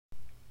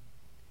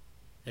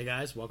Hey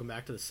guys, welcome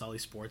back to the Sully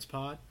Sports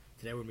Pod.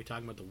 Today we're going to be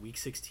talking about the Week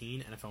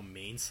 16 NFL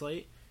Main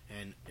Slate.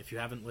 And if you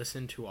haven't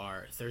listened to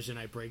our Thursday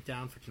night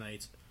breakdown for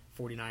tonight's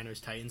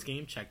 49ers-Titans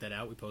game, check that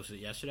out. We posted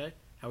it yesterday.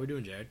 How are we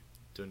doing, Jared?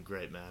 Doing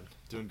great, man.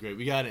 Doing great.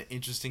 We got an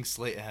interesting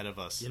slate ahead of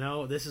us. You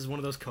know, this is one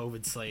of those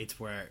COVID slates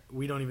where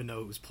we don't even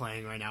know who's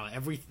playing right now.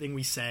 Everything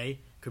we say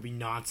could be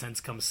nonsense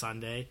come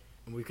Sunday,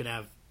 and we could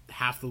have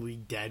half the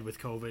league dead with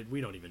COVID.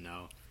 We don't even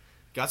know.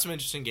 Got some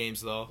interesting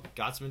games, though.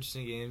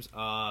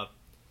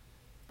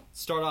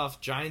 Start off,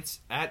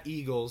 Giants at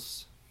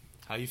Eagles.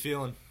 How you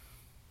feeling?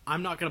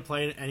 I'm not going to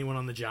play anyone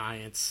on the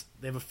Giants.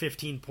 They have a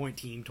 15-point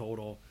team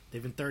total.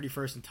 They've been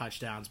 31st in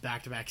touchdowns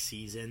back-to-back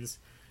seasons.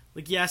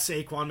 Yes,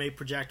 Saquon may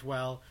project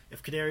well.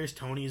 If Kadarius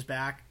Toney is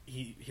back,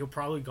 he'll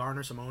probably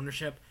garner some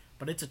ownership,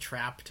 but it's a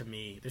trap to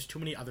me. There's too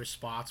many other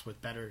spots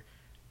with better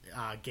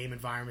game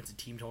environments and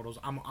team totals.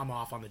 I'm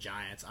off on the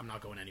Giants. I'm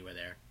not going anywhere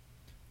there.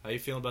 How you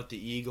feeling about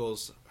the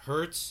Eagles?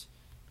 Hurts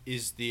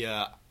is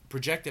the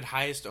projected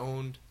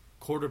highest-owned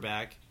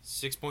quarterback,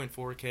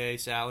 6.4K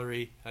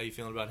salary. How you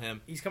feeling about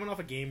him? He's coming off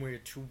a game where he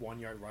had 2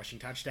 1-yard rushing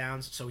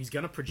touchdowns, so he's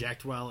going to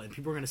project well, and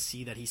people are going to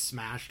see that he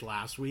smashed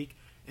last week.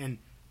 And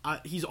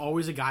he's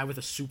always a guy with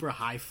a super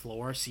high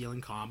floor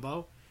ceiling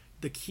combo.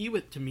 The key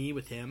to me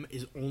with him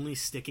is only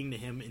sticking to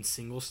him in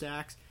single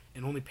stacks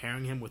and only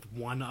pairing him with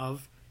one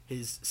of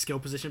his skill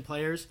position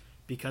players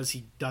because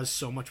he does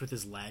so much with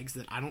his legs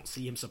that I don't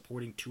see him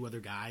supporting 2 other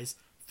guys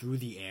through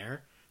the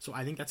air. So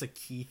I think that's a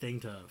key thing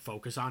to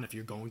focus on if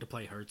you're going to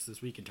play Hurts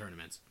this week in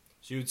tournaments.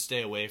 So you would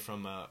stay away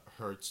from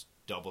Hurts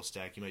double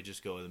stack. You might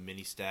just go with a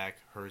mini stack,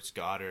 Hurts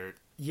Goddard.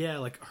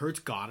 Yeah, Hurts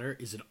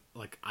Goddard is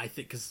I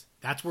think because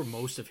that's where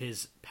most of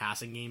his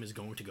passing game is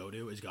going to go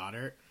to is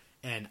Goddard,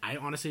 and I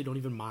honestly don't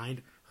even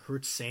mind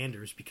Hurts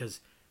Sanders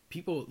because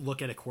people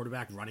look at a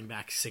quarterback running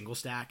back single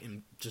stack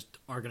and just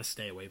are going to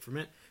stay away from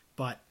it.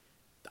 But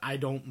I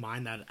don't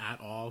mind that at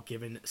all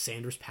given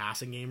Sanders'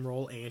 passing game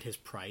role and his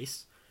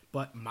price.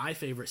 But my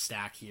favorite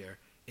stack here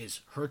is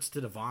Hurts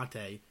to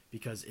Devontae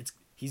because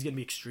he's going to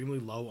be extremely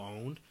low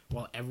owned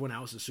while everyone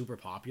else is super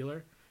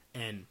popular,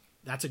 and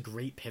that's a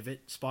great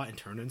pivot spot in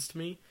tournaments to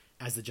me,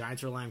 as the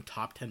Giants are allowing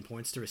top 10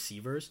 points to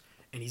receivers,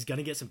 and he's going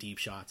to get some deep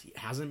shots. He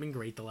hasn't been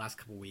great the last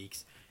couple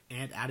weeks,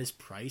 and at his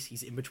price,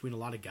 he's in between a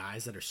lot of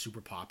guys that are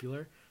super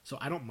popular. So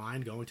I don't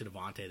mind going to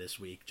Devontae this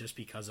week just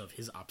because of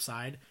his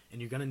upside, and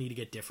you're going to need to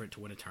get different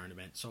to win a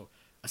tournament. So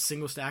a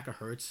single stack of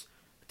Hurts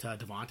to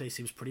Devontae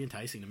seems pretty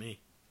enticing to me.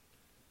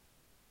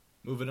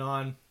 Moving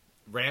on,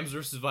 Rams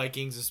versus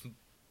Vikings is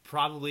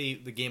probably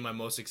the game I'm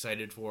most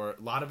excited for. A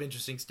lot of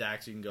interesting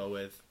stacks you can go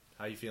with.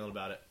 How you feeling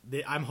about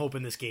it? I'm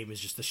hoping this game is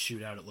just the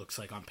shootout it looks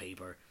like on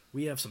paper.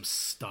 We have some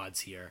studs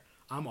here.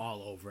 I'm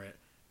all over it.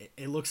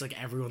 It looks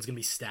like everyone's going to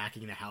be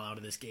stacking the hell out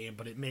of this game,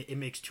 but it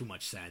makes too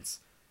much sense.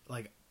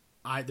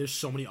 There's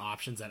so many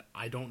options that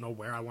I don't know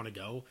where I want to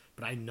go,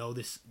 but I know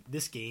this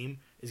game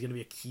is going to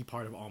be a key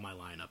part of all my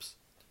lineups.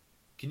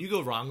 Can you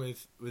go wrong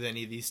with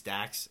any of these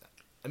stacks?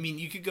 I mean,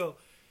 you could go,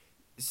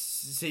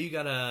 say you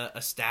got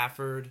a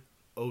Stafford,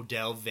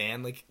 Odell,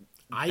 Van, that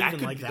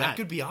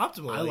could be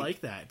optimal. I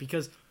like that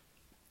because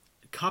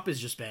Cup's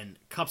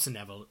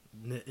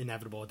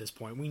inevitable at this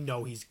point. We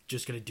know he's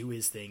just going to do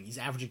his thing. He's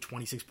averaging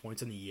 26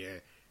 points in the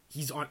year.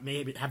 He's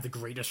maybe have the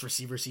greatest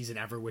receiver season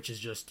ever, which is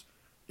just,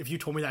 if you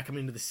told me that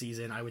coming into the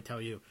season, I would tell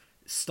you,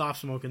 stop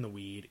smoking the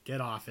weed, get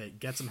off it,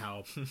 get some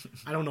help.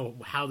 I don't know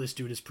how this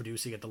dude is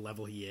producing at the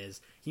level he is.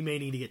 He may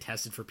need to get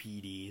tested for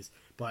PEDs,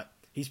 but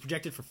he's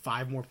projected for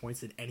 5 more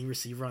points than any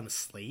receiver on the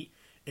slate.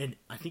 And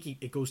I think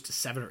it goes to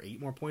 7 or 8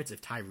 more points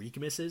if Tyreek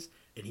misses,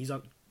 and he's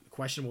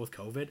questionable with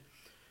COVID.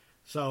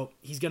 So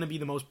he's going to be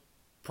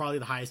probably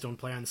the highest owned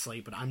player on the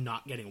slate, but I'm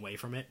not getting away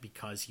from it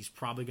because he's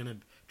probably going to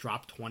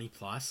drop 20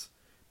 plus.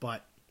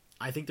 But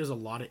I think there's a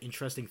lot of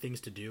interesting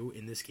things to do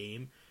in this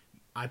game.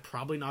 I'm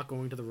probably not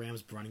going to the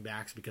Rams running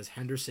backs because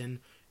Henderson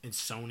and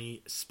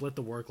Sony split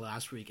the work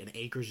last week, and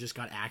Akers just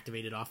got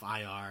activated off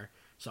IR.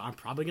 So I'm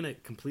probably going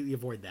to completely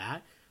avoid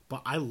that.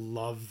 But I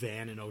love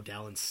Van and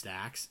Odell in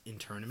stacks in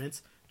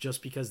tournaments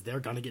just because they're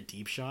going to get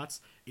deep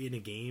shots in a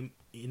game,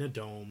 in a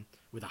dome,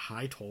 with a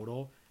high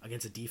total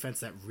against a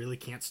defense that really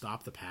can't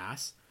stop the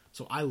pass.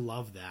 So I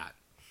love that.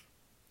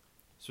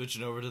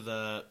 Switching over to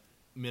the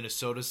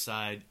Minnesota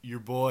side, your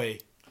boy,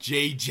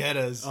 Jay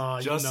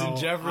Jettas, Justin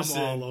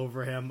Jefferson. I'm all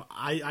over him.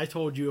 I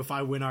told you if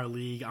I win our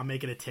league, I'm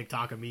making a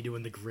TikTok of me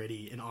doing the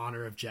gritty in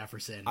honor of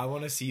Jefferson. I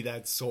want to see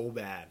that so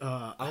bad.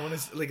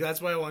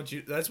 That's why I want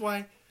you. That's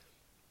why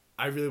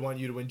I really want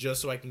you to win, just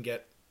so I can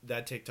get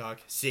that TikTok,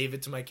 save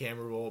it to my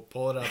camera roll,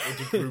 pull it up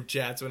into group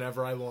chats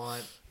whenever I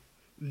want.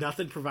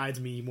 Nothing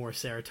provides me more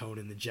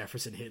serotonin than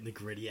Jefferson hitting the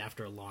gritty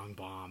after a long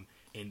bomb,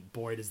 and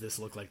boy, does this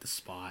look like the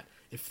spot.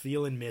 If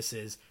Thielen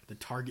misses, the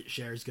target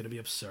share is going to be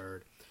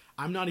absurd.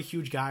 I'm not a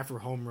huge guy for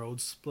home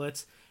road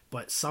splits,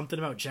 but something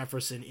about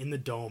Jefferson in the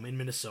Dome in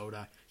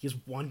Minnesota. He has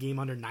 1 game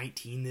under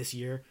 19 this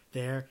year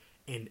there,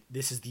 and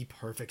this is the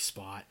perfect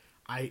spot.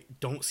 I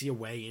don't see a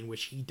way in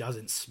which he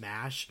doesn't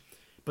smash.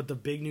 But the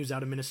big news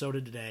out of Minnesota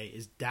today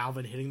is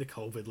Dalvin hitting the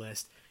COVID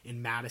list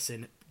and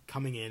Madison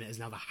coming in as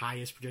now the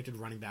highest projected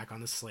running back on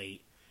the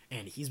slate,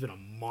 and he's been a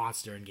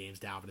monster in games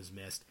Dalvin has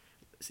missed.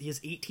 He has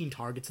 18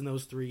 targets in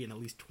those 3 and at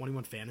least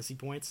 21 fantasy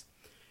points.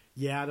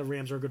 Yeah, the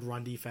Rams are a good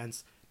run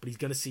defense, but he's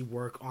going to see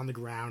work on the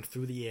ground,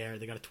 through the air.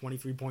 They got a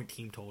 23-point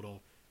team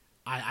total.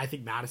 I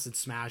think Madison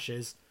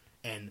smashes,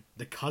 and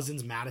the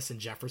Cousins, Madison,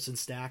 Jefferson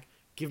stack,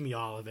 give me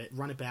all of it.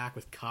 Run it back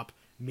with Kupp,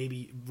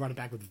 maybe run it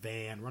back with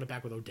Van, run it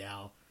back with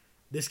Odell.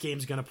 This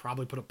game's going to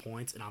probably put up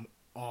points, and I'm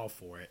all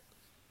for it.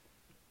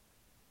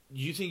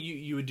 You think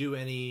you would do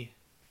any...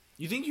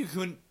 You think you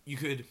could...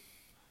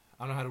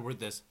 I don't know how to word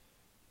this,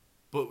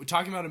 but we're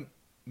talking about a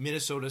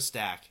Minnesota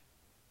stack.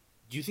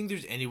 Do you think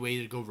there's any way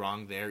to go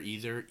wrong there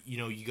either? You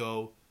know, you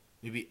go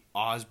maybe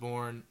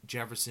Osborne,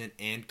 Jefferson,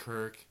 and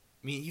Kirk.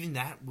 I mean,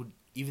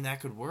 even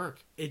that could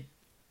work.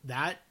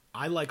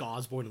 I like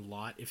Osborne a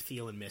lot if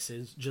Thielen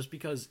misses, just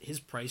because his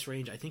price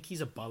range, I think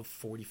he's above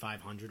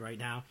 4,500 right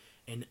now,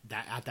 and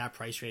that at that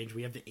price range,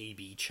 we have the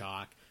AB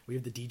chalk, we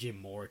have the DJ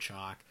Moore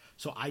chalk,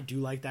 so I do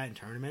like that in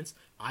tournaments.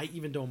 I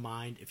even don't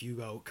mind if you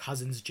go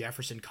Cousins,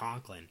 Jefferson,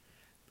 Conklin,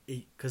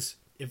 because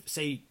if,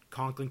 say,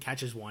 Conklin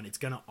catches one, it's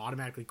going to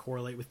automatically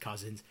correlate with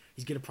Cousins.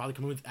 He's going to probably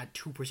come in at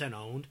 2%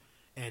 owned,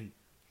 and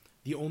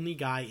the only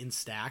guy in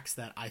stacks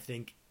that I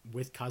think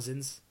with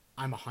Cousins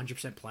I'm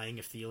 100% playing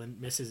if Thielen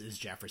misses is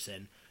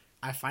Jefferson.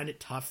 I find it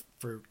tough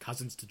for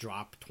Cousins to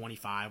drop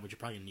 25, which you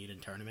probably need in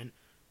tournament,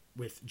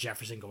 with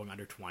Jefferson going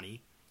under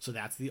 20. So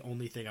that's the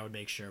only thing I would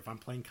make sure. If I'm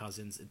playing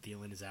Cousins and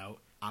Thielen is out,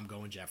 I'm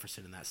going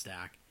Jefferson in that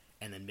stack,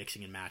 and then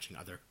mixing and matching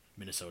other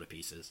Minnesota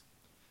pieces.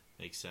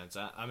 Makes sense.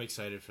 I'm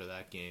excited for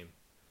that game.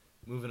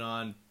 Moving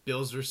on,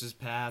 Bills versus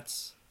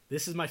Pats.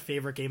 This is my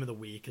favorite game of the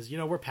week because,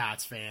 we're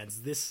Pats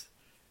fans. This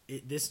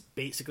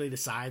basically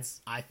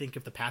decides, I think,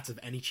 if the Pats have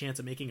any chance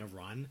of making a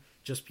run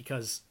just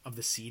because of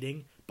the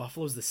seeding.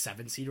 Buffalo's the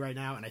 7 seed right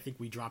now, and I think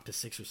we drop to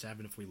 6 or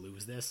 7 if we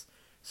lose this.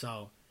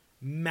 So,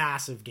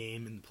 massive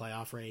game in the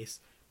playoff race.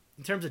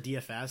 In terms of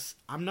DFS,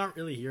 I'm not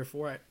really here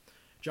for it.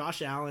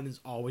 Josh Allen is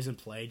always in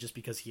play just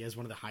because he has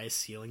one of the highest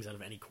ceilings out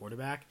of any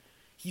quarterback.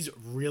 He's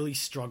really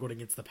struggled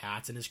against the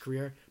Pats in his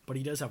career, but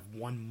he does have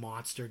one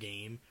monster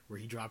game where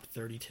he dropped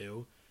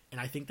 32, and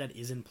I think that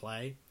is in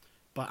play.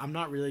 But I'm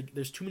not really...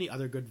 There's too many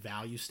other good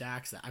value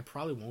stacks that I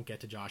probably won't get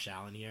to Josh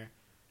Allen here.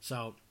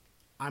 So,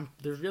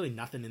 there's really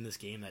nothing in this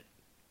game that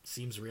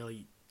seems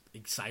really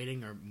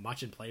exciting or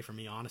much in play for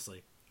me,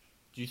 honestly.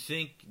 Do you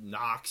think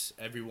Knox,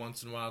 every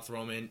once in a while,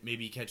 throw him in,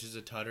 maybe he catches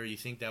a tutter, you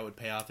think that would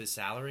pay off his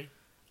salary?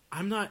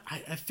 I'm not...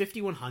 At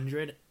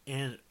 5,100,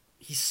 and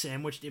he's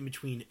sandwiched in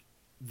between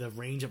the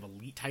range of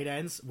elite tight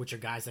ends, which are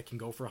guys that can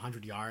go for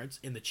 100 yards,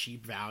 and the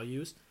cheap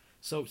values.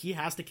 So he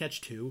has to catch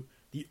 2.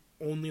 The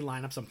only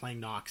lineups I'm playing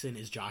Knox in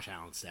is Josh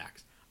Allen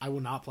stacks. I will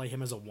not play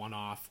him as a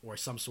one-off or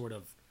some sort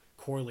of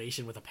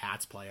correlation with a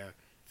Pats player.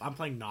 If I'm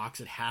playing Knox,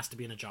 it has to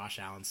be in a Josh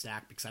Allen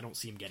stack because I don't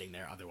see him getting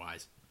there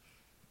otherwise.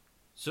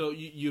 So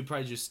you'd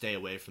probably just stay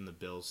away from the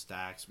Bills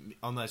stacks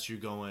unless you're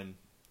going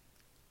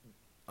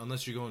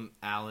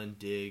Allen,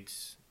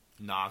 Diggs,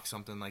 Knox,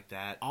 something like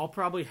that. I'll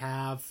probably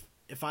have,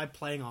 if I'm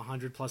playing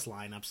 100 plus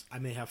lineups, I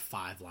may have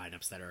 5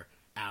 lineups that are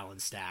Allen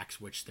stacks,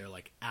 which they're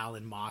like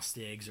Allen Moss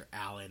Diggs or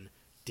Allen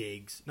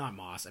Diggs, not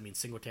Moss, I mean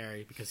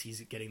Singletary, because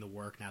he's getting the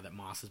work now that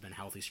Moss has been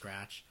healthy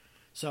scratch.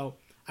 So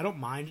I don't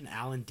mind an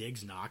Allen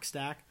Diggs Knox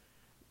stack,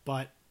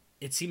 but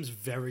it seems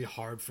very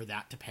hard for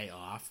that to pay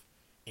off,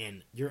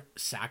 and you're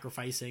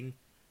sacrificing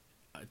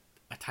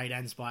a tight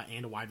end spot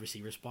and a wide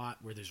receiver spot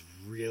where there's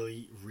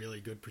really, really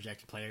good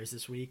projected players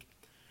this week.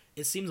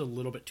 It seems a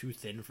little bit too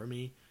thin for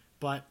me,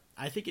 but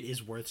I think it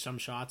is worth some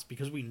shots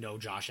because we know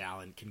Josh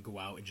Allen can go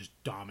out and just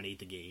dominate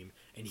the game,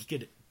 and he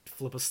could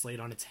flip a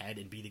slate on its head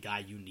and be the guy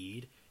you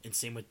need, and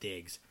same with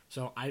Diggs.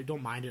 So I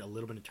don't mind it a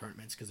little bit in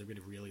tournaments because they're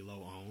getting really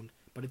low owned,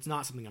 but it's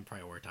not something I'm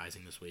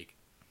prioritizing this week.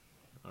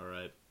 All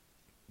right.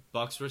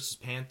 Bucks versus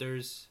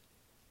Panthers.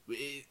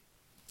 It's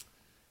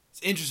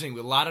interesting.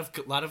 A lot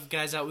of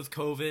guys out with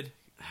COVID.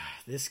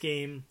 This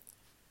game,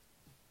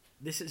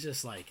 this is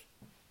just like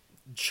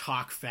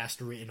chalk fest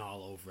written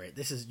all over it.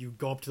 This is, you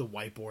go up to the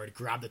whiteboard,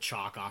 grab the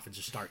chalk off, and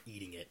just start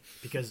eating it.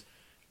 Because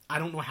I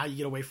don't know how you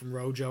get away from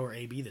Rojo or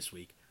AB this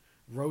week.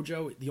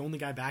 Rojo, the only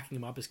guy backing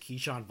him up is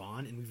Keyshawn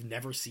Vaughn, and we've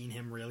never seen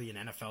him really in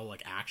NFL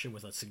action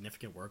with a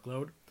significant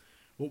workload.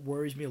 What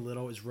worries me a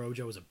little is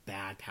Rojo is a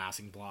bad pass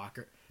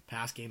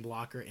game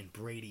blocker, and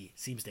Brady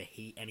seems to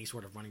hate any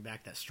sort of running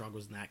back that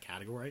struggles in that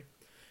category.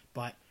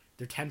 But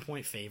they're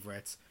 10-point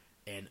favorites,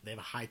 and they have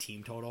a high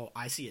team total.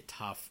 I see it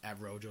tough at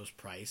Rojo's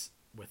price,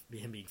 with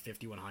him being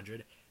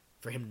 5,100,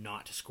 for him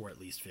not to score at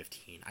least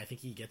 15. I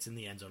think he gets in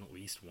the end zone at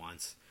least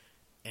once,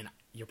 and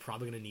you're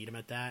probably going to need him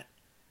at that.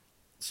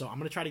 So I'm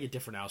going to try to get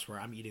different elsewhere.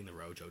 I'm eating the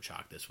Rojo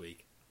chalk this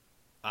week.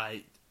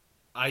 I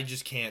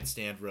just can't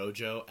stand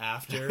Rojo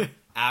after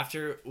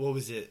what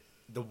was it,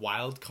 the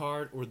wild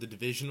card or the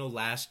divisional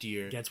last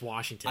year against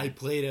Washington. I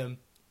played him.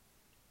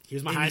 He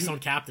was my highest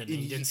owned captain, and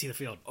he didn't see the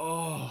field.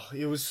 Oh,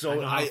 it was so. I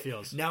know how it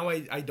feels. Now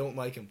I don't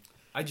like him.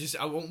 I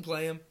won't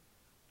play him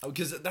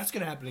because that's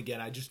going to happen again.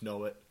 I just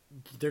know it.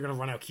 They're going to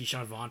run out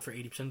Keyshawn Vaughn for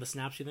 80% of the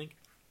snaps. You think?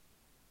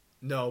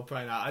 No,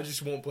 probably not. I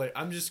just won't play.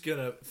 I'm just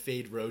gonna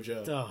fade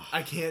Rojo. Ugh.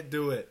 I can't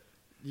do it.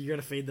 You're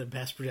gonna fade the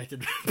best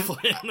projected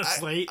player on the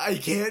slate. I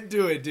can't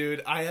do it,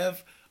 dude. I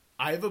have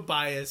a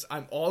bias.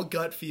 I'm all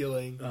gut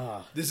feeling.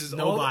 This is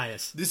no all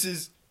bias. This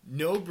is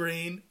no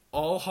brain,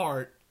 all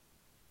heart.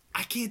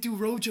 I can't do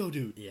Rojo,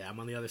 dude. Yeah, I'm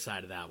on the other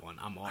side of that one.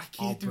 I'm all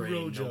do brain,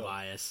 Rojo. no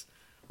bias.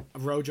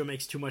 Rojo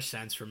makes too much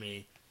sense for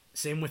me.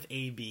 Same with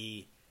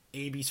AB.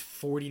 AB's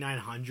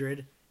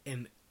 4,900,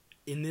 and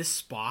in this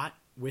spot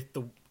with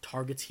the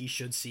targets he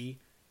should see,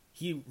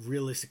 he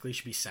realistically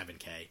should be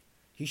 7K.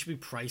 He should be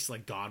priced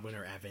like Godwin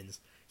or Evans.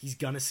 He's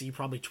gonna see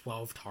probably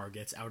 12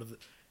 targets out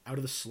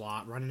of the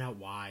slot, running out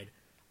wide.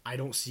 I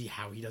don't see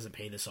how he doesn't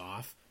pay this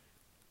off.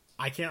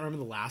 I can't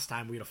remember the last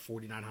time we had a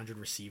 4,900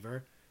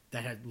 receiver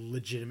that had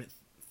legitimate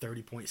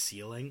 30-point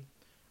ceiling.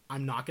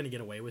 I'm not gonna get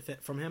away with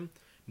it from him.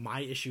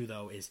 My issue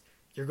though is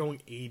you're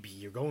going AB,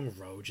 you're going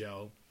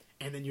Rojo,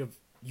 and then you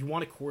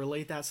want to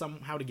correlate that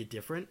somehow to get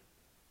different.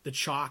 The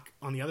chalk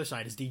on the other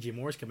side is DJ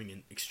Moore's coming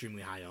in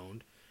extremely high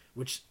owned,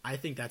 which I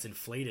think that's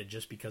inflated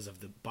just because of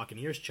the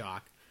Buccaneers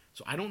chalk.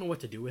 So I don't know what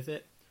to do with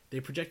it. They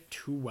project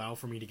too well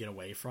for me to get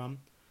away from.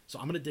 So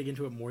I'm going to dig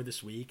into it more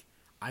this week.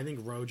 I think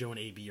Rojo and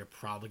AB are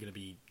probably going to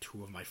be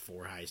two of my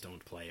 4 highest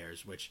owned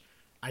players, which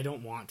I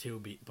don't want to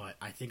be, but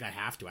I think I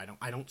have to.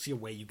 I don't see a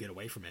way you get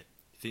away from it.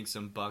 You think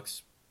some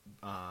Bucks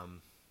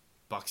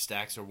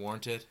stacks are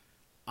warranted?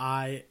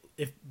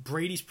 If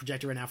Brady's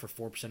projected right now for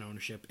 4%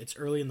 ownership, it's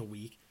early in the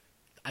week.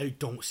 I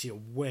don't see a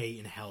way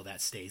in hell that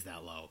stays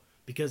that low.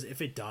 Because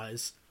if it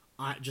does,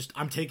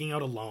 I'm taking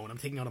out a loan, I'm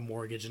taking out a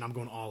mortgage, and I'm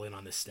going all in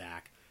on this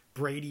stack.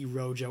 Brady,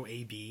 Rojo,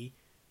 AB.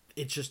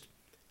 It's just,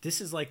 this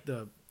is like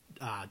the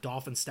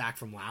Dolphin stack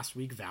from last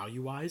week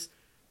value-wise,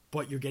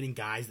 but you're getting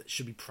guys that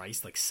should be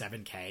priced like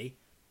 7K.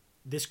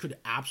 This could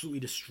absolutely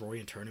destroy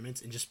in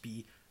tournaments and just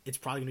be, it's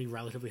probably going to be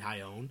relatively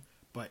high owned,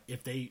 but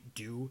if they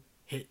do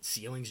hit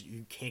ceilings,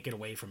 you can't get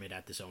away from it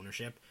at this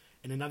ownership.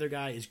 And another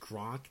guy is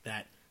Gronk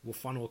that will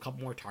funnel a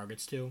couple more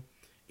targets to.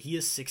 He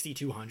is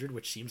 6,200,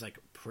 which seems like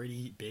a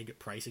pretty big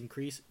price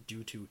increase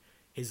due to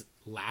his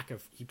lack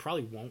of, he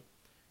probably won't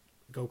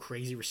go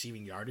crazy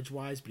receiving yardage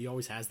wise, but he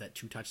always has that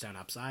 2 touchdown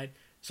upside.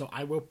 So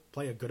I will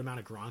play a good amount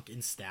of Gronk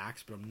in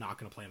stacks, but I'm not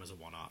going to play him as a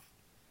one-off.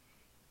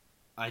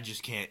 I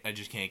just can't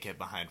get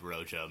behind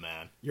Rojo,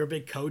 man. You're a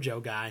big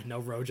Kojo guy. No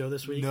Rojo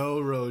this week? No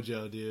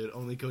Rojo, dude.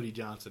 Only Cody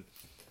Johnson.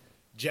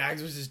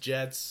 Jags versus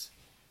Jets.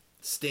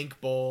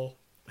 Stink Bowl.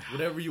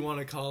 Whatever you want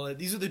to call it.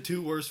 These are the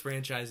 2 worst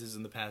franchises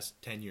in the past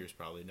 10 years,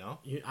 probably, no?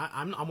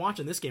 I'm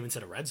watching this game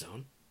instead of Red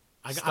Zone.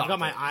 I've Stop got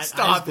my it. eyes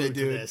Stop glued it, to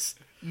dude. this.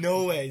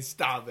 No way.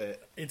 Stop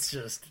it. It's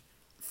just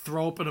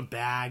throw up in a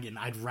bag, and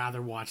I'd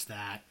rather watch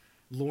that.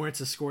 Lawrence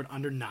has scored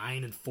under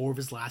 9 in 4 of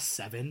his last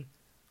 7.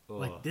 Ugh.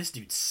 Like, this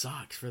dude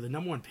sucks. For the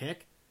number 1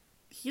 pick,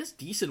 he has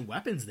decent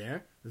weapons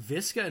there.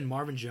 Visca and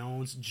Marvin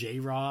Jones,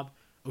 J-Rob,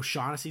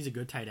 O'Shaughnessy's a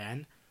good tight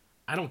end.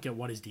 I don't get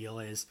what his deal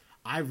is.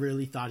 I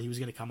really thought he was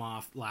going to come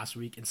off last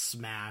week and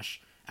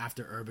smash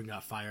after Urban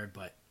got fired,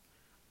 but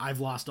I've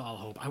lost all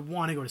hope. I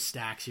want to go to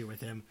stacks here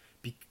with him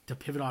to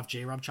pivot off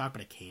J-Rob chalk,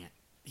 but I can't.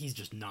 He's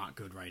just not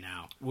good right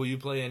now. Will you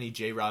play any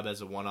J-Rob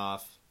as a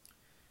one-off?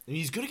 I mean,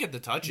 he's going to get the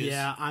touches.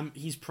 Yeah,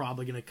 he's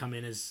probably going to come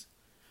in as,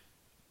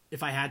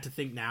 if I had to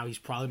think now, he's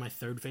probably my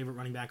 3rd favorite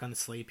running back on the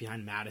slate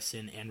behind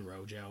Madison and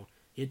Rojo.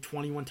 He had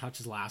 21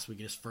 touches last week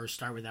in his first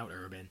start without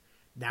Urban.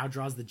 Now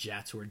draws the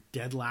Jets, who are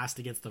dead last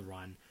against the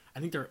run. I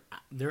think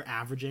they're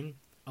averaging,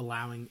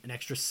 allowing an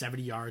extra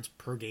 70 yards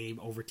per game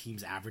over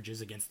teams'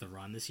 averages against the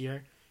run this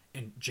year.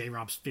 And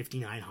J-Rob's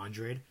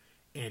 5,900,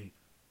 and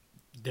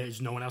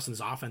there's no one else in his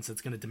offense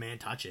that's going to demand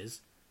touches.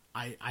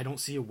 I don't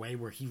see a way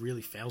where he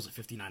really fails at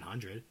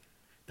 5,900.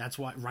 That's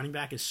why running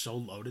back is so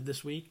loaded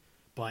this week,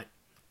 but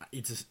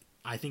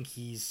I think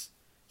he's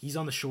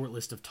on the short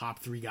list of top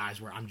 3 guys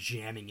where I'm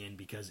jamming in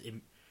because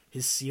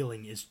his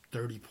ceiling is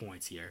 30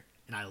 points here,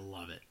 and I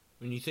love it.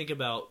 When you think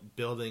about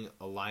building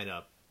a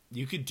lineup,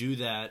 you could do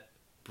that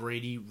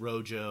Brady,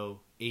 Rojo,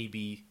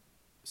 AB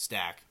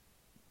stack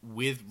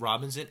with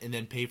Robinson and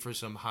then pay for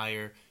some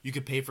higher. You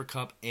could pay for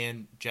Kupp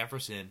and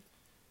Jefferson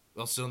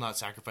while still not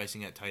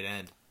sacrificing at tight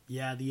end.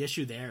 Yeah, the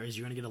issue there is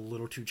you're going to get a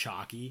little too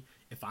chalky.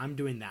 If I'm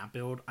doing that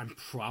build, I'm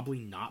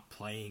probably not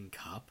playing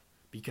Kupp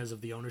because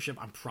of the ownership.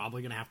 I'm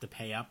probably going to have to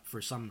pay up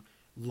for some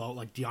low,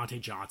 like Deontay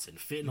Johnson,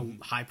 fit in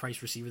a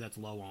high-priced receiver that's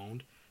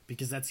low-owned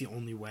because that's the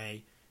only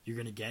way you're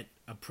going to get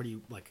a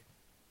pretty, like,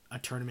 a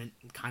tournament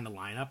kind of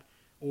lineup.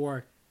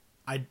 Or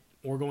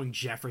going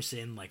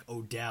Jefferson, like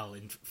Odell,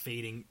 and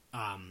fading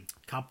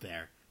Kupp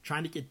there.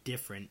 Trying to get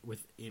different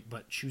with it,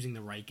 but choosing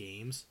the right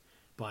games.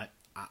 But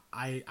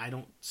I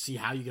don't see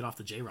how you get off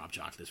the J-Rob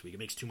chalk this week. It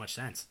makes too much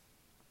sense.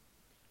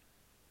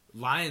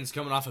 Lions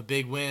coming off a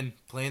big win,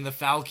 playing the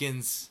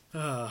Falcons.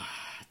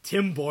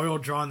 Tim Boyle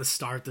drawing the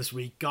start this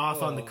week.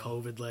 Goff on the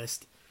COVID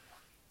list.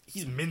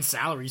 He's min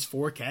salary. He's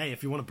 4K.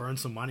 If you want to burn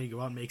some money,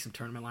 go out and make some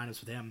tournament lineups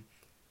with him.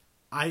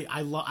 I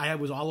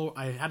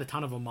had a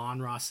ton of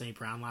Amon-Ra St.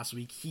 Brown last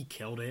week. He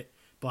killed it,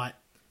 but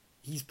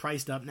he's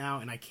priced up now,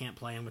 and I can't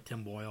play him with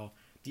Tim Boyle.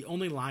 The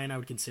only Lion I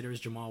would consider is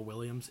Jamal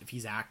Williams if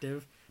he's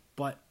active,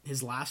 But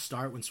his last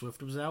start when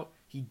Swift was out,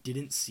 he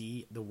didn't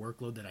see the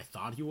workload that I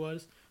thought he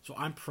was. So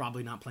I'm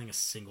probably not playing a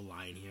single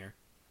Lion here.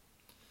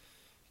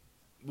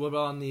 What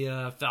about on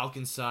the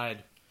Falcons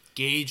side?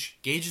 Gage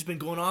has been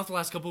going off the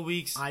last couple of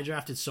weeks. I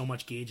drafted so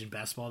much Gage in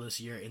best ball this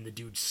year, and the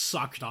dude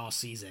sucked all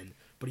season.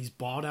 But he's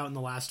balled out in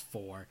the last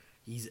 4.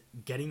 He's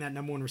getting that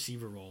number 1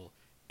 receiver role,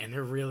 and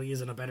there really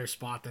isn't a better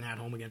spot than at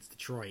home against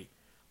Detroit.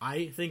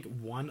 I think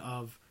one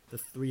of the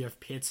 3 of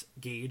Pitts,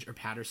 Gage, or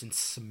Patterson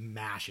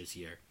smashes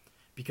here.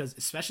 Because,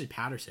 especially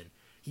Patterson,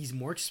 he's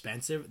more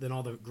expensive than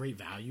all the great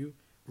value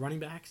running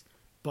backs,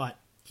 but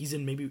he's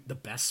in maybe the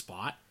best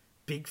spot.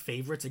 Big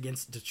favorites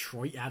against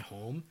Detroit at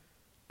home.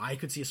 I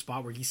could see a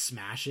spot where he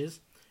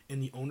smashes,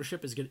 and the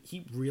ownership is good.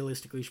 He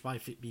realistically should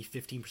probably be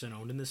 15%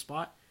 owned in this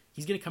spot.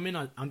 He's going to come in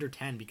on under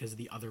 10 because of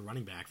the other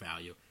running back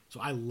value. So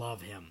I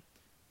love him.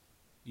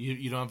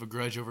 You don't have a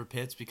grudge over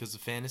Pitts because of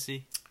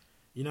fantasy?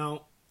 You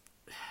know,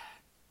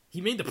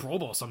 he made the Pro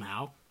Bowl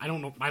somehow. I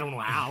don't know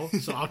how.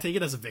 So I'll take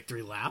it as a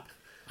victory lap.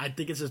 I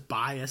think it's just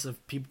bias of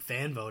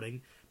fan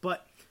voting.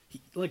 But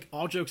like,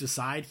 all jokes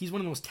aside, he's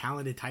one of the most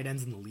talented tight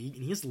ends in the league,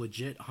 and he has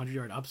legit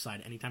 100-yard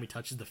upside anytime he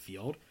touches the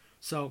field.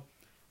 So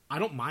I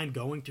don't mind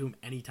going to him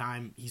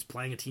anytime he's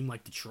playing a team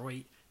like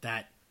Detroit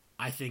that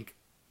I think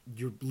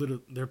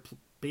they're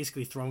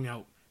basically throwing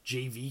out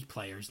JV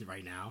players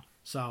right now.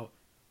 So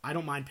I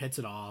don't mind Pitts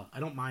at all. I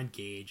don't mind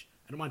Gage.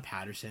 I don't mind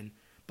Patterson.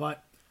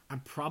 But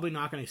I'm probably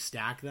not going to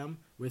stack them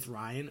with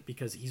Ryan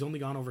because he's only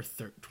gone over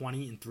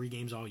 20 in 3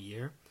 games all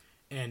year.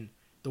 And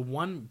the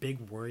one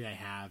big worry I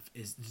have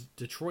is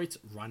Detroit's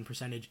run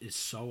percentage is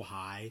so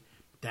high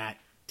that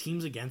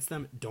teams against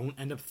them don't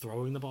end up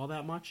throwing the ball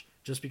that much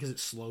just because it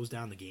slows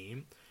down the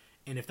game.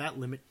 And if that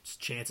limits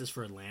chances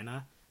for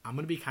Atlanta, I'm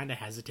going to be kind of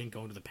hesitant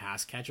going to the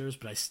pass catchers,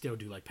 but I still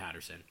do like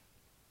Patterson.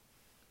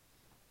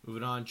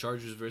 Moving on,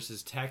 Chargers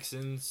versus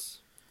Texans.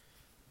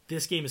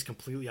 This game is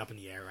completely up in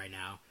the air right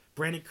now.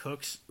 Brandon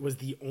Cooks was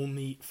the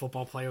only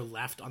football player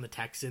left on the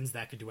Texans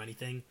that could do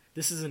anything.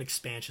 This is an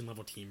expansion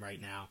level team right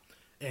now.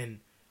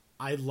 And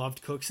I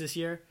loved Cooks this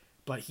year,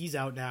 but he's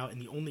out now,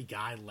 and the only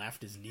guy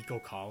left is Nico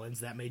Collins.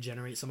 That may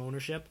generate some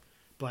ownership,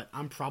 but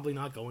I'm probably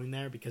not going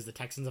there because the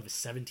Texans have a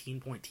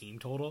 17-point team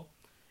total,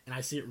 and I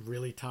see it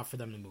really tough for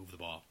them to move the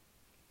ball.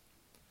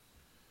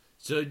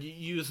 So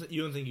you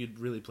don't think you'd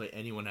really play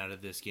anyone out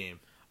of this game?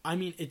 I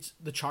mean, it's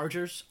the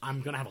Chargers.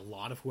 I'm going to have a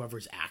lot of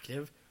whoever's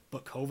active,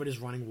 but COVID is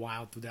running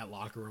wild through that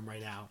locker room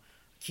right now.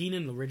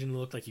 Keenan originally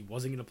looked like he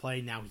wasn't going to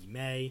play. Now he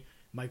may.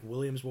 Mike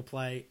Williams will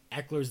play.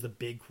 Eckler's the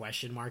big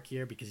question mark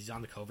here because he's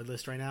on the COVID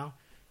list right now.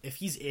 If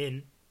he's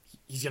in,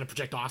 he's going to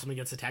project awesome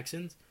against the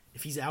Texans.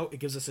 If he's out, it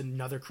gives us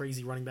another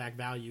crazy running back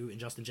value in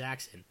Justin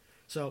Jackson.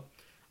 So,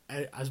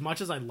 as much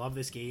as I love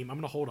this game, I'm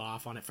going to hold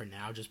off on it for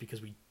now just because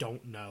we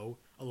don't know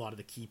a lot of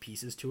the key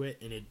pieces to it,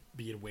 and it'd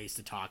be a waste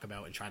to talk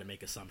about and try to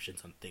make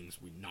assumptions on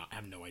things we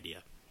have no idea.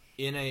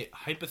 In a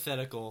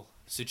hypothetical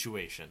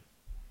situation,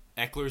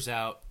 Eckler's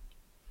out.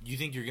 You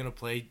think you're going to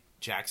play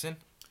Jackson?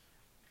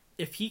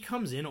 If he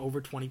comes in over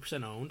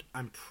 20% owned,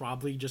 I'm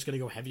probably just going to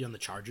go heavy on the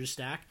Chargers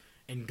stack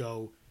and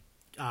go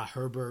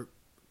Herbert,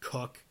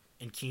 Cook,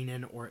 and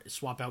Keenan, or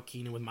swap out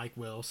Keenan with Mike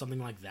Will, something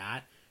like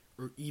that,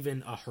 or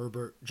even a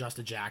Herbert,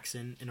 Justin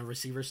Jackson in a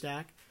receiver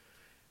stack.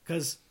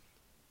 Because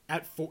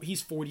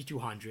he's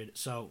 4,200,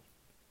 so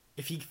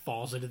if he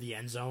falls into the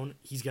end zone,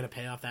 he's going to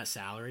pay off that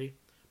salary.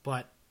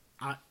 But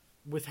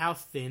with how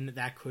thin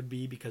that could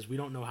be, because we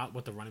don't know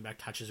what the running back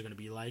touches are going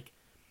to be like,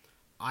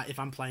 if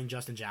I'm playing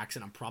Justin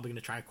Jackson, I'm probably going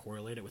to try to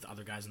correlate it with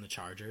other guys in the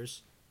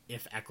Chargers.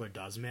 If Eckler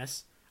does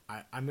miss,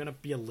 I'm going to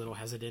be a little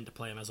hesitant to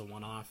play him as a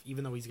one-off,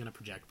 even though he's going to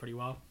project pretty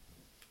well.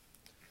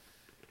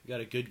 We got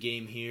a good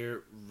game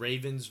here.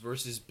 Ravens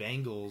versus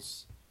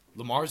Bengals.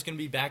 Lamar's going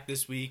to be back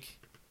this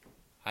week.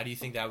 How do you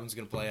think that one's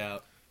going to play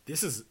out?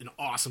 This is an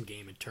awesome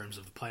game in terms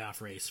of the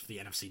playoff race for the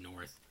NFC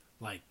North.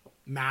 Like,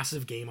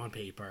 massive game on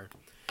paper.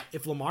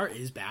 If Lamar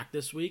is back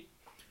this week,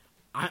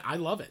 I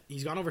love it.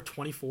 He's gone over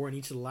 24 in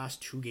each of the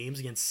last 2 games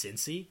against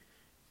Cincy.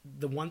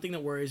 The one thing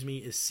that worries me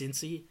is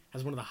Cincy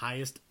has one of the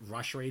highest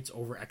rush rates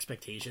over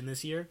expectation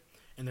this year,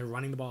 and they're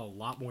running the ball a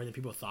lot more than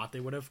people thought they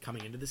would have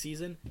coming into the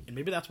season. And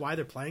maybe that's why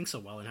they're playing so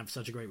well and have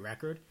such a great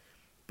record.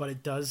 But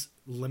it does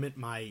limit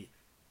my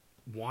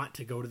want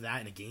to go to that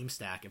in a game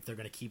stack if they're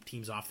going to keep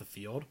teams off the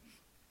field.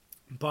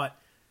 But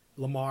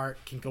Lamar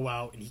can go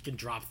out and he can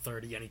drop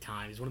 30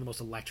 anytime. He's one of the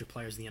most electric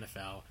players in the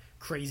NFL.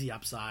 Crazy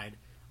upside.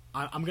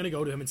 I'm going to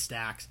go to him in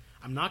stacks.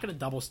 I'm not going to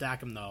double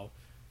stack him, though.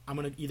 I'm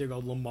going to either go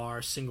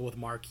Lamar, single with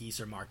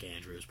Marquise, or Mark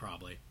Andrews,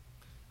 probably.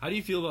 How do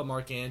you feel about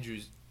Mark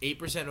Andrews?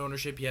 8%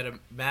 ownership. He had a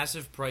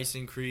massive price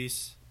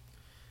increase.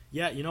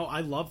 Yeah,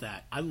 I love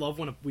that. I love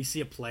when we see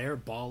a player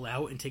ball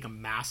out and take a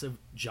massive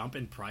jump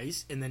in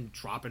price and then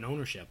drop in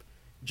ownership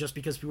just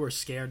because people are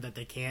scared that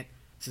they can't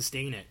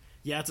sustain it.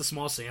 Yeah, it's a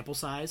small sample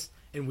size,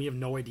 and we have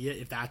no idea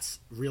if that's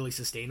really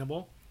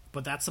sustainable,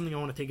 but that's something I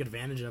want to take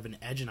advantage of in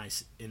Edge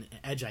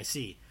I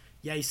see.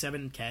 Yeah, he's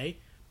 7K,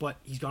 but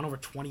he's gone over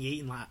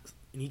 28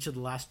 in each of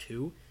the last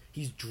 2.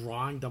 He's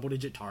drawing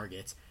double-digit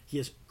targets. He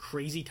has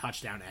crazy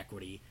touchdown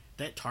equity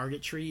that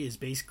target tree is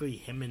basically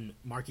him and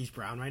Marquise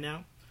Brown right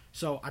now.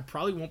 So I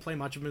probably won't play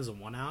much of him as a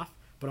one-off,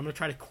 but I'm going to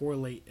try to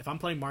correlate. If I'm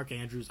playing Mark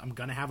Andrews, I'm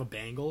going to have a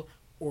Bengal,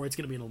 or it's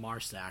going to be an Lamar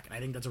stack. And I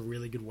think that's a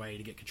really good way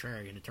to get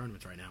contrarian in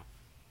tournaments right now.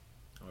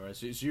 All right,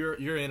 so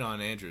you're in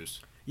on Andrews.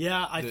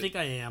 Yeah, I think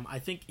I am. I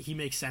think he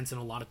makes sense in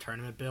a lot of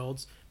tournament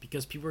builds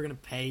because people are going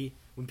to pay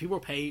 – when people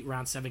pay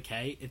around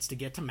 7K, it's to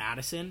get to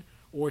Madison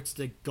or it's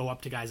to go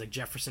up to guys like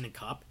Jefferson and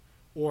Kupp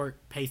or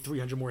pay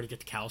 300 more to get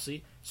to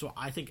Kelsey. So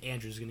I think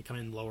Andrews is going to come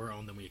in lower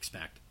owned than we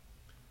expect.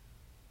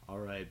 All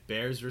right,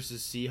 Bears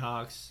versus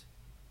Seahawks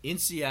in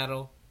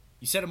Seattle.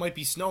 You said it might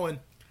be snowing.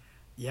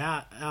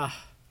 Yeah,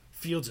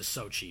 Fields is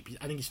so cheap.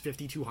 I think he's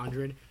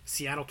 5,200.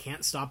 Seattle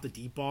can't stop the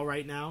deep ball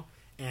right now,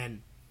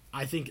 and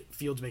I think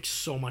Fields makes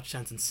so much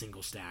sense in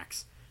single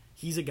stacks.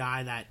 He's a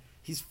guy that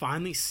he's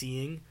finally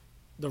seeing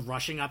the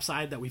rushing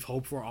upside that we've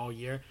hoped for all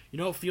year. You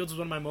know, Fields is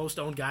one of my most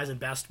owned guys in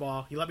best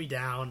ball. He let me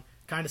down.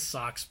 Kind of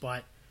sucks,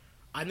 but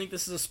I think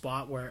this is a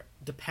spot where,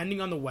 depending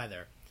on the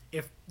weather,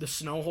 if the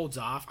snow holds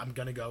off, I'm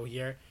going to go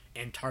here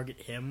and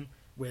target him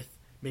with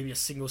maybe a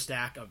single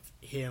stack of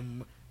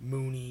him,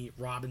 Mooney,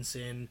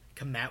 Robinson,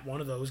 Kmet, one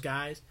of those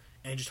guys,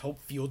 and just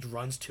hope Fields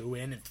runs two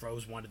in and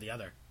throws one to the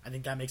other. I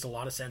think that makes a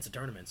lot of sense in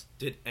tournaments.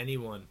 Did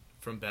anyone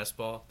from best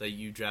ball that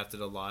you drafted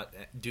a lot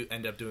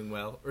end up doing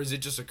well, or is it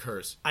just a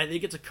curse? I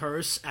think it's a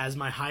curse, as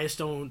my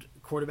highest owned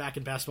quarterback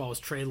in best ball was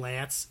Trey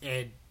Lance,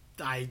 and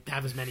I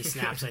have as many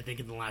snaps, I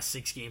think, in the last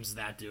 6 games as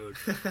that dude.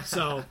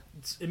 So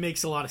it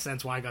makes a lot of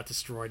sense why I got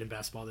destroyed in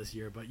best ball this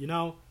year. But, you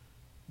know,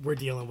 we're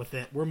dealing with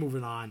it. We're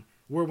moving on.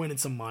 We're winning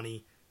some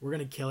money. We're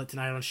going to kill it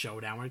tonight on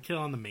Showdown. We're going to kill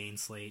it on the main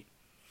slate.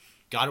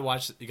 You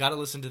gotta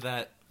listen to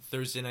that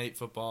Thursday Night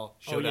Football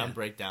Showdown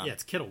breakdown. Yeah,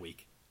 it's Kittle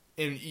week.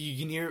 And you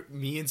can hear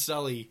me and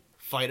Sully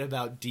fight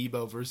about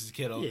Debo versus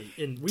Kittle.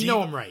 Yeah, and we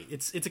know I'm right.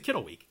 It's a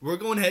Kittle week. We're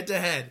going head to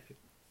head.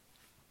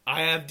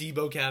 I have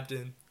Debo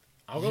captain.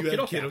 I'll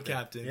go Kittle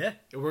captain. Yeah.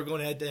 And we're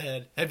going head to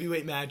head.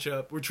 Heavyweight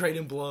matchup. We're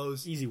trading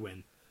blows. Easy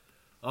win.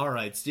 All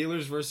right,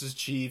 Steelers versus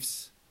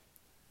Chiefs.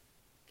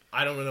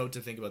 I don't know what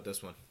to think about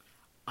this one.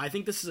 I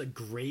think this is a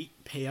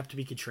great pay up to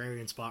be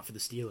contrarian spot for the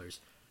Steelers.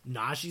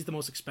 Najee's the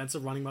most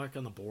expensive running back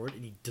on the board,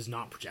 and he does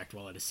not project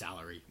well at his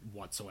salary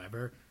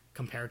whatsoever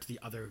compared to the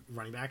other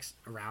running backs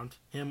around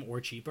him or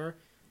cheaper.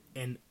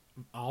 And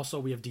also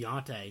we have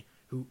Deontay,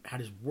 who had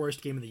his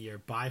worst game of the year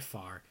by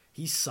far.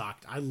 He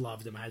sucked. I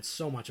loved him. I had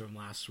so much of him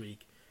last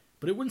week.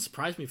 But it wouldn't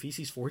surprise me if he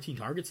sees 14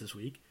 targets this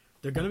week.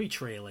 They're going to be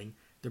trailing.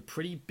 They're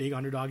pretty big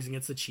underdogs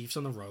against the Chiefs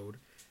on the road.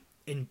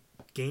 In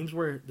games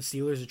where the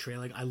Steelers are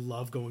trailing, I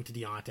love going to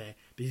Deontay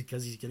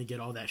because he's going to get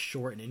all that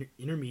short and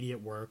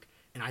intermediate work,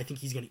 and I think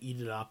he's going to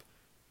eat it up.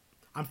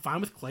 I'm fine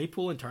with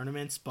Claypool in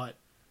tournaments, but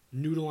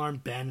Noodle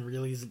Arm Ben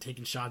really isn't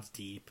taking shots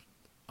deep.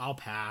 I'll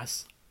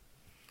pass.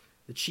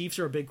 The Chiefs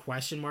are a big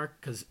question mark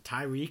because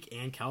Tyreek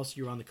and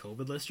Kelsey are on the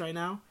COVID list right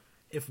now.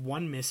 If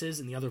one misses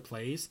and the other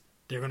plays,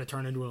 they're going to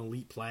turn into an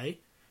elite play.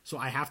 So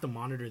I have to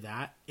monitor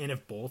that. And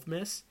if both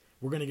miss,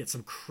 we're going to get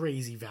some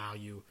crazy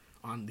value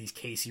on these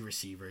KC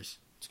receivers.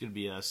 It's going to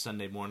be a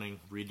Sunday morning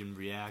read and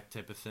react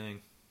type of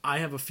thing. I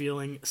have a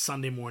feeling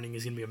Sunday morning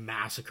is going to be a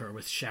massacre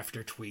with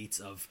Schefter tweets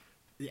of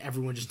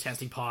everyone just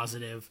testing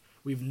positive.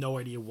 We have no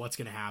idea what's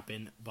going to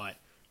happen, but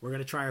we're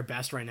going to try our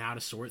best right now to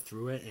sort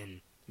through it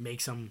and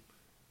make some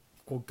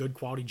good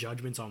quality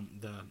judgments on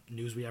the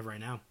news we have right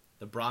now.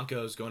 The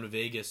Broncos going to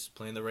Vegas,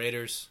 playing the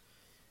Raiders.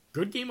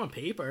 Good game on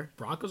paper.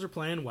 Broncos are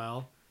playing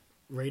well.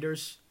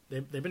 Raiders,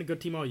 they've been a good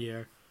team all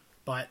year,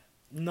 but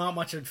not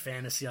much of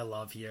fantasy I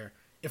love here.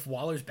 If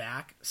Waller's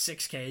back,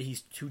 6K,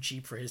 he's too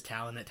cheap for his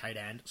talent at tight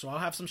end, so I'll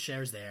have some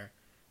shares there.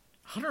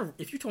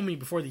 If you told me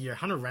before the year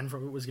Hunter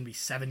Renfrow was going to be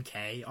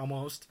 7K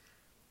almost,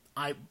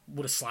 I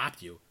would have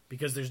slapped you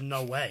because there's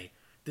no way.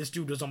 This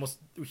dude was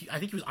I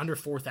think he was under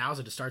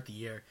 4,000 to start the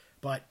year,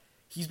 but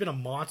he's been a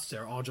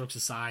monster, all jokes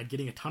aside,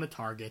 getting a ton of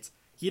targets.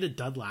 He had a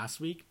dud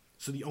last week,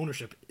 so the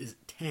ownership is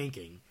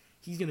tanking.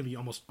 He's going to be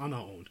almost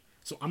unowned.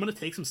 So I'm going to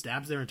take some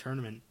stabs there in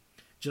tournament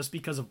just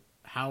because of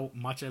how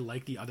much I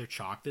like the other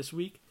chalk this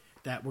week,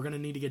 that we're going to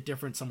need to get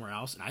different somewhere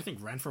else. And I think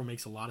Renfrow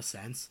makes a lot of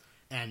sense.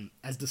 And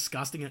as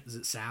disgusting as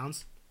it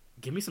sounds,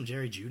 give me some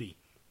Jerry Jeudy.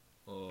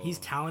 Oh. He's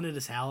talented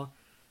as hell.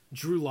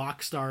 Drew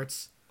Lock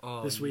starts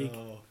this week.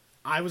 No.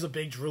 I was a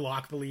big Drew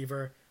Lock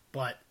believer,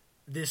 but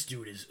this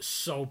dude is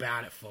so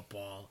bad at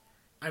football.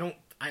 I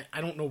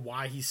don't know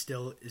why he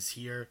still is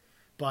here,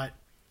 but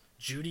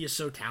Jeudy is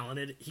so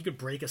talented. He could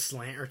break a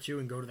slant or two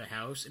and go to the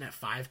house, and at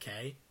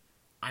 5K,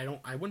 I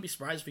wouldn't be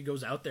surprised if he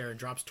goes out there and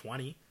drops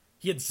 20.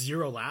 He had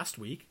 0 last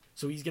week,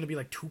 so he's going to be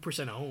like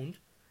 2% owned.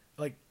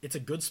 Like, it's a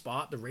good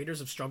spot. The Raiders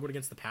have struggled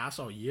against the pass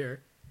all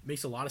year. It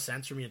makes a lot of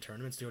sense for me in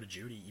tournaments to go to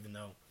Jeudy, even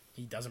though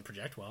he doesn't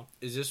project well.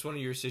 Is this one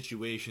of your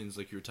situations,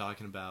 like you were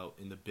talking about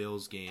in the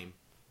Bills game,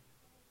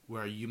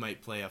 where you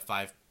might play a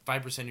 5%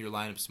 of your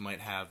lineups might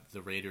have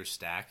the Raiders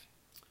stack?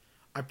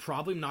 I'm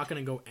probably not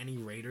going to go any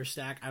Raiders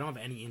stack. I don't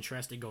have any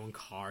interest in going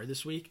Carr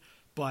this week.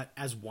 But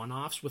as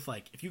one-offs, with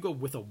if you go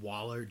with a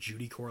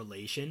Waller-Jeudy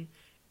correlation,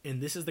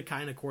 And this is the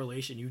kind of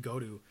correlation you go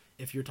to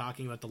if you're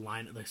talking about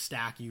the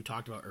stack you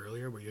talked about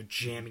earlier, where you're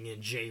jamming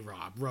in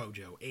J-Rob,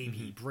 Rojo,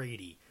 AB,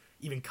 Brady,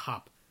 even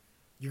Cup.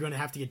 You're going to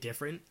have to get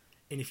different.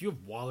 And if you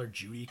have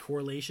Waller-Judy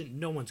correlation,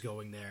 no one's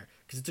going there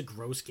because it's a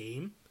gross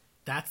game.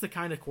 That's the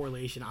kind of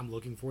correlation I'm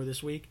looking for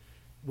this week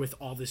with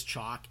all this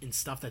chalk and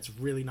stuff that's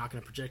really not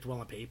going to project well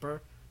on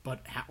paper,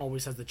 but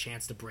always has the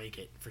chance to break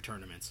it for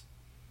tournaments.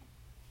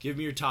 Give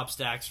me your top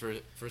stacks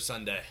for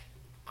Sunday.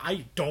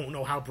 I don't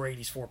know how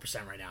Brady's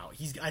 4% right now.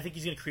 I think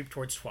he's going to creep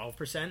towards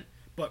 12%,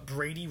 but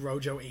Brady,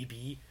 Rojo,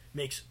 AB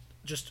makes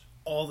just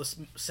all the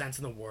sense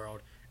in the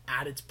world.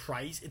 At its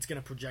price, it's going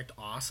to project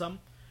awesome.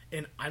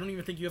 And I don't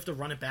even think you have to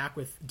run it back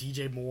with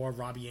DJ Moore,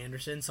 Robbie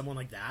Anderson, someone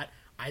like that.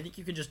 I think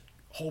you can just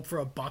hope for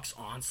a Bucks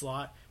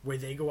onslaught where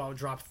they go out and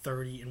drop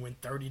 30 and win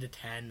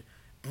 30-10.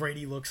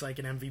 Brady looks like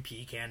an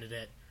MVP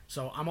candidate.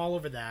 So I'm all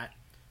over that.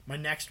 My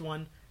next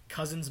one,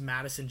 Cousins,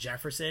 Madison,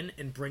 Jefferson,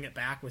 and bring it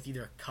back with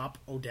either Cup,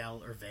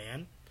 Odell, or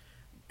Van.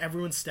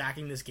 Everyone's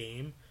stacking this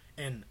game,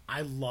 and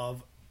I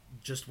love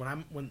just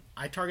when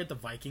I target the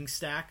Vikings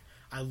stack,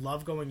 I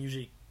love going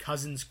usually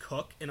Cousins,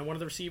 Cook, and one of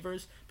the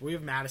receivers. But we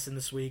have Madison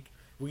this week.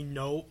 We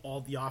know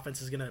all the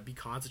offense is going to be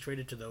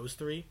concentrated to those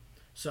three.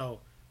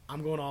 So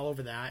I'm going all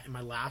over that. And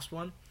my last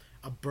one,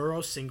 a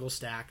Burrow single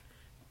stack.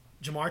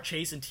 Jamar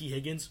Chase and T.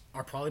 Higgins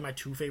are probably my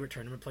two favorite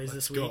tournament plays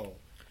this week. Go.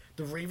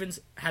 The Ravens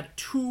had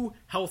two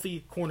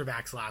healthy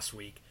cornerbacks last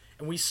week,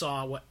 and we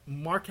saw what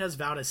Marquez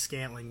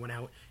Valdez-Scantling went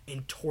out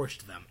and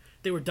torched them.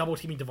 They were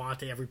double-teaming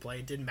Devontae every play.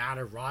 It didn't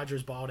matter.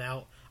 Rodgers balled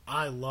out.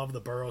 I love the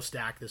Burrow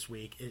stack this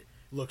week. It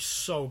looks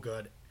so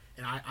good.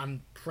 And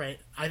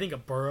I think a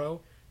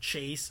Burrow,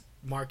 Chase,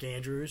 Mark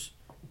Andrews,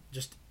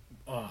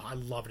 I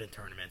love it in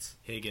tournaments.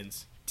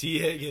 Higgins. T.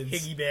 Higgins.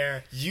 Higgy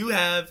Bear. You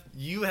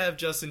have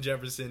Justin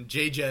Jefferson,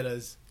 Jay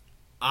Jettas.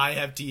 I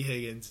have T.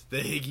 Higgins, the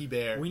Higgy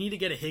Bear. We need to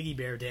get a Higgy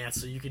Bear dance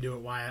so you can do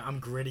it while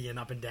I'm grittying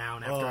up and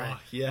down after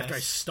I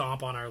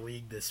stomp on our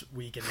league this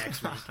week and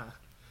next week.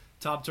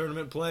 Top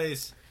tournament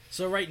plays.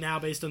 So right now,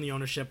 based on the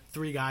ownership,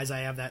 3 guys I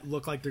have that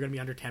look like they're going to be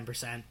under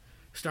 10%.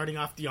 Starting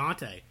off,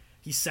 Deontay.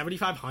 He's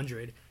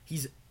 7,500.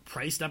 He's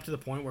priced up to the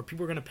point where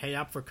people are going to pay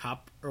up for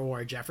Cup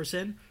or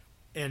Jefferson,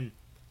 and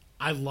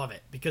I love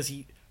it because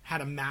he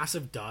had a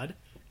massive dud,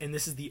 and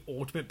this is the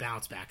ultimate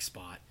bounce back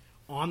spot.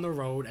 On the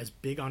road as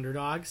big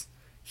underdogs,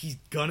 he's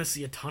going to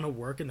see a ton of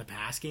work in the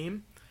pass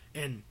game,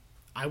 and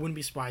I wouldn't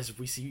be surprised if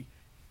we see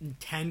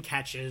 10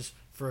 catches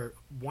for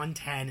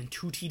 110 and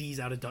 2 TDs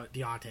out of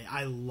Deontay.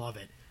 I love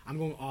it. I'm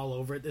going all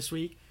over it this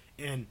week,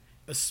 and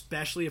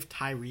especially if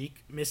Tyreek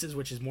misses,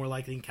 which is more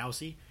likely than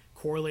Kelsey,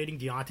 correlating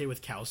Deontay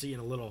with Kelsey in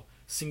a little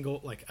single,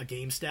 like a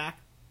game stack,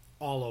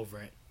 all over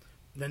it.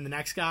 Then the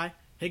next guy,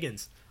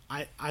 Higgins.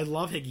 I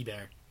love Higgy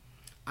Bear.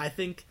 I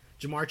think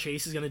Jamar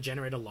Chase is going to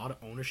generate a lot of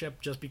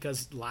ownership just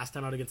because last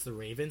time out against the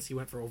Ravens, he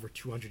went for over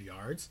 200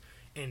 yards.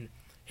 And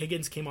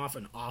Higgins came off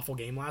an awful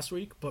game last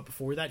week, but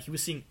before that, he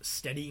was seeing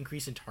steady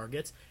increase in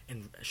targets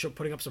and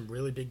putting up some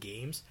really big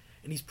games.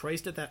 And he's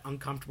priced at that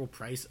uncomfortable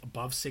price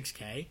above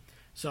 6K.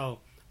 So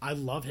I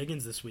love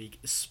Higgins this week,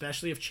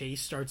 especially if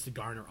Chase starts to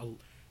garner.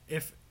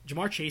 If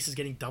Jamar Chase is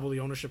getting double the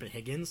ownership at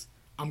Higgins,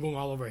 I'm going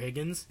all over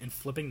Higgins and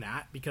flipping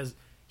that because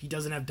he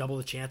doesn't have double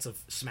the chance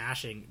of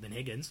smashing than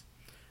Higgins.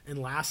 And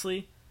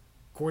lastly,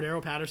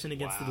 Cordero Patterson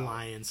against the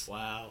Lions.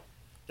 Wow.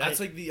 That's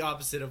like the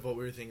opposite of what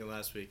we were thinking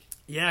last week.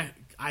 Yeah,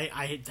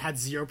 I had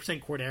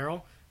 0%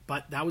 Cordero,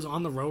 but that was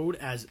on the road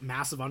as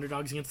massive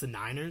underdogs against the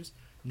Niners.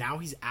 Now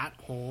he's at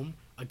home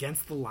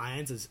against the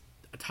Lions as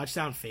a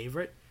touchdown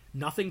favorite.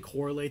 Nothing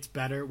correlates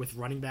better with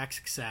running back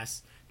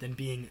success than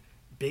being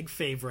big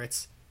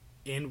favorites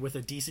and with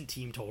a decent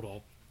team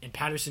total. And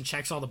Patterson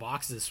checks all the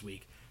boxes this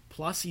week.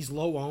 Plus, he's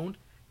low owned.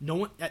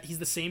 He's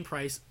the same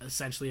price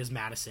essentially as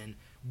Madison.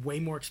 Way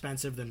more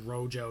expensive than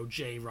Rojo,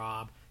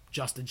 J-Rob,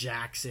 Justin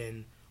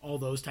Jackson, all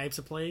those types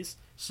of plays.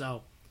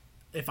 So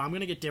if I'm going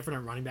to get different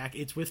at running back,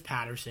 it's with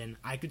Patterson.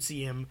 I could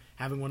see him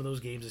having one of those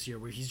games this year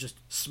where he's just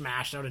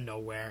smashed out of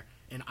nowhere,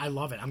 and I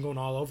love it. I'm going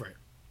all over it.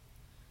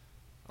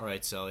 All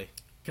right, Sully.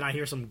 Can I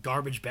hear some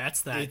garbage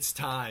bets that it's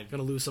time.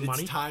 Going to lose some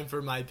money? It's time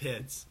for my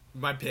picks.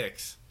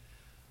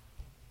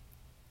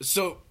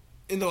 So,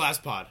 in the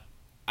last pod,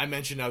 I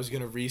mentioned I was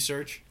going to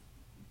research.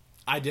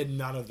 I did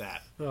none of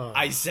that. Oh.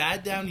 I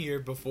sat down here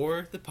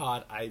before the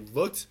pod. I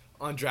looked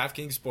on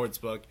DraftKings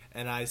Sportsbook,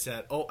 and I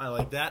said, oh, I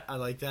like that, I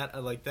like that, I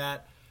like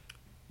that.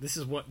 This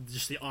is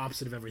just the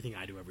opposite of everything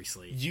I do every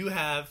slate. You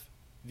have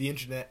the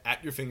internet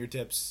at your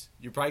fingertips.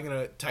 You're probably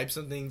going to type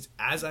some things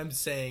as I'm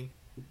saying,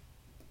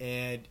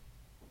 and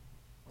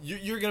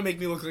you're going to make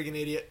me look like an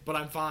idiot, but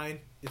I'm fine.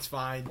 It's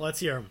fine. Let's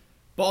hear them.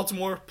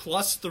 Baltimore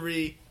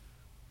 +3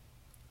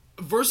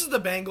 versus the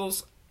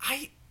Bengals.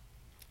 I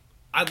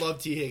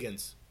love T.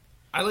 Higgins.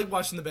 I like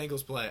watching the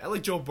Bengals play. I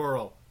like Joe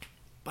Burrow.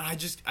 But I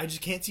just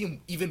can't see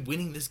him even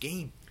winning this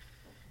game.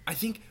 I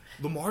think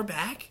Lamar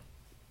back.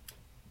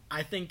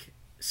 I think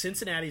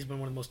Cincinnati's been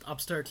one of the most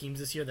upstart teams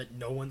this year that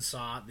no one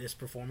saw this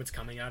performance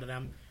coming out of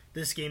them.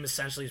 This game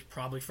essentially is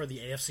probably for the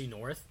AFC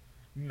North.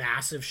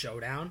 Massive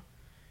showdown.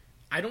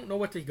 I don't know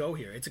what to go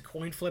here. It's a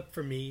coin flip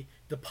for me.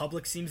 The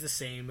public seems the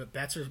same.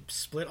 Bets are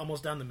split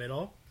almost down the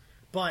middle.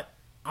 But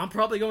I'm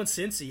probably going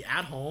Cincy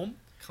at home.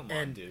 Come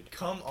on, dude.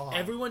 Come on.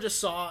 Everyone just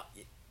saw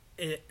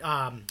it,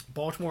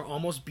 Baltimore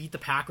almost beat the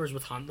Packers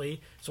with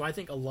Huntley. So I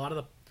think a lot of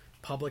the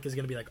public is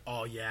going to be like,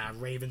 oh, yeah,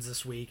 Ravens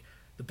this week.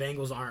 The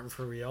Bengals aren't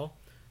for real.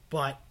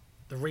 But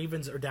the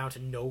Ravens are down to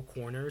no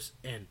corners.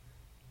 And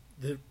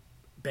the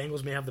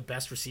Bengals may have the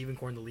best receiving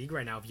core in the league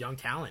right now of young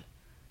talent.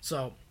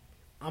 So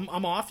I'm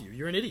off you.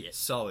 You're an idiot.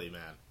 Sully,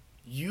 man.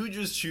 You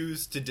just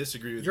choose to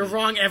disagree with me. You're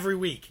wrong every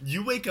week.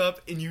 You wake up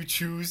and you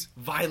choose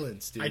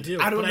violence, dude. I do.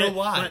 I don't know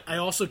why. But I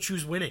also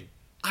choose winning.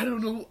 I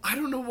don't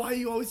know why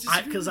you always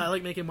disagree. Because I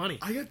like making money.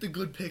 I got the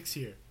good picks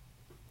here.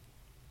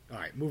 All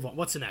right, move on.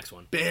 What's the next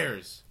one?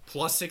 Bears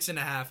plus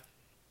 6.5.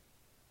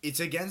 It's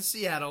against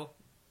Seattle.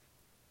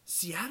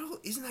 Seattle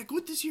isn't that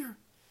good this year.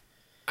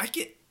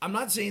 I'm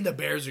not saying the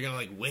Bears are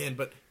gonna win,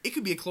 but it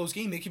could be a close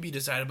game. It could be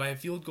decided by a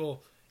field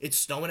goal. It's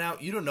snowing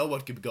out. You don't know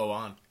what could go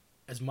on.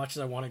 As much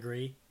as I want to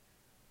agree,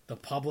 the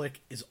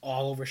public is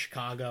all over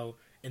Chicago,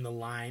 and the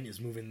line is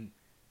moving.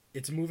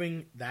 It's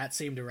moving that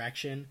same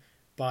direction,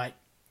 but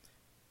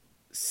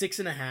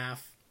 6.5.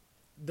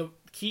 The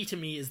key to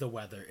me is the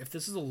weather. If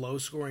this is a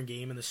low-scoring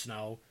game in the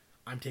snow,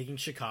 I'm taking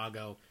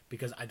Chicago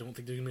because I don't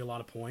think there's gonna be a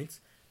lot of points.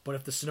 But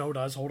if the snow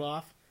does hold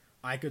off,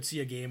 I could see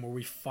a game where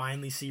we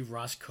finally see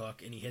Russ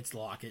cook and he hits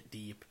Lockett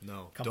deep.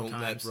 No, don't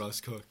let Russ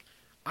cook.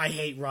 I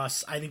hate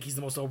Russ. I think he's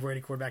the most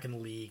overrated quarterback in the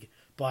league.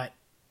 But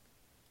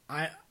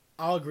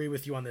I'll agree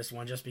with you on this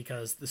one just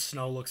because the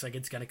snow looks like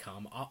it's going to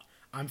come.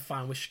 I'm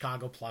fine with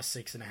Chicago plus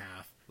 6.5.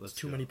 It's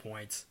too many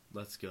points.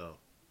 Let's go.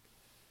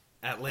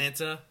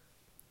 Atlanta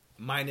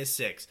minus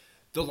 6.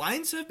 The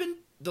Lions have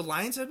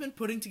been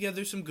putting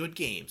together some good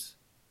games.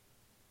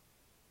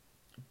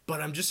 But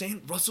I'm just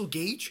saying, Russell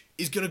Gage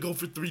is going to go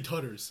for 3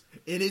 tutters.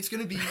 And it's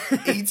going to be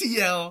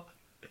ATL,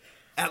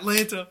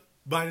 Atlanta,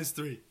 minus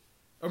 3.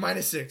 Or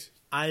minus 6.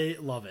 I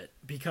love it.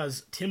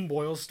 Because Tim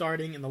Boyle's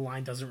starting and the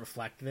line doesn't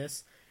reflect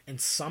this.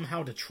 And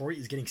somehow Detroit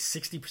is getting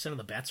 60% of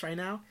the bets right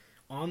now.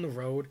 On the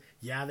road,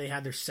 yeah, they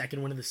had their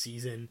second win of the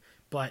season.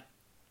 But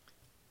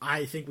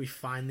I think we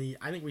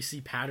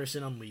see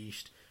Patterson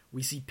unleashed.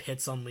 We see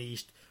Pitts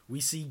unleashed.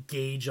 We see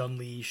Gage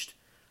unleashed.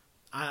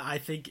 I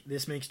think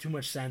this makes too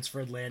much sense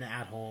for Atlanta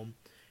at home.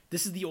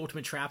 This is the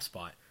ultimate trap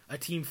spot. A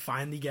team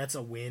finally gets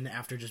a win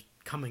after just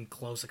coming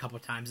close a couple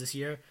of times this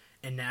year,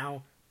 and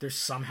now they're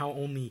somehow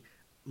only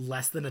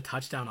less than a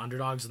touchdown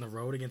underdogs on the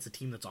road against a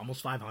team that's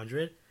almost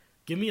 500.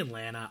 Give me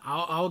Atlanta.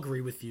 I'll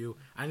agree with you.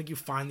 I think you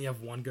finally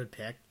have one good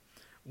pick.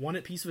 One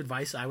piece of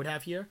advice I would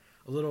have here,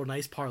 a little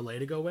nice parlay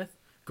to go with.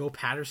 Go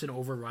Patterson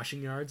over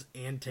rushing yards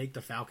and take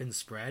the Falcons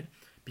spread.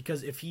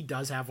 Because if he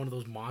does have one of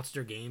those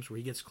monster games where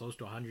he gets close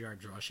to 100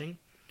 yards rushing,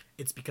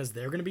 it's because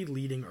they're going to be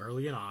leading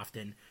early and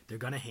often. They're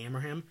going to hammer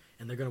him,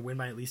 and they're going to win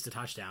by at least a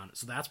touchdown.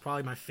 So that's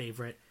probably my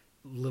favorite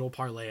little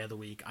parlay of the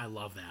week. I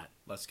love that.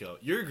 Let's go.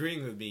 You're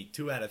agreeing with me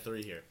 2 out of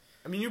 3 here.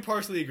 I mean, you're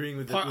partially agreeing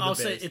with I'll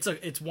the say it's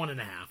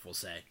 1.5. We'll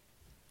say.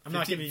 I'm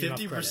not giving you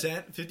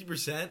 50%.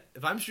 50%.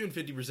 If I'm shooting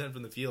 50%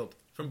 from the field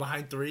from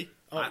behind 3,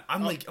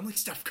 I'm like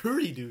Steph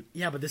Curry, dude.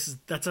 Yeah, but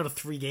that's out of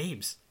 3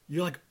 games.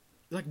 You're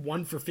like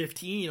 1 for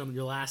 15 on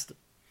your last.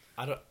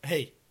 I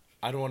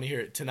don't want to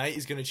hear it. Tonight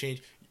is going to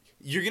change.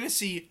 You're going to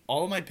see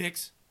all of my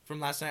picks from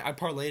last night. I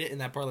parlayed it, and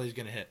that parlay is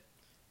going to hit.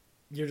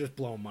 You're just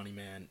blowing money,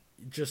 man.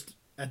 Just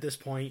at this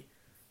point,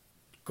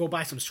 go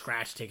buy some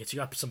scratch tickets. You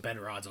got some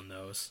better odds on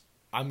those.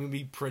 I'm going to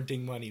be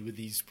printing money with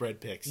these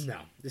spread picks. No.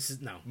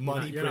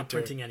 Money you're not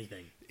printing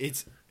anything.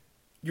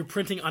 You're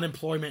printing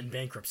unemployment and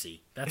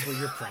bankruptcy. That's what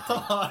you're printing.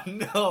 Oh,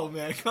 no,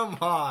 man. Come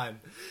on.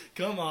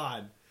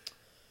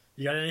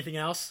 You got anything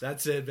else?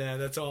 That's it, man.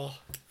 That's all.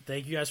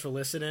 Thank you guys for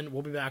listening.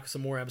 We'll be back with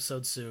some more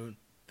episodes soon.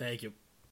 Thank you.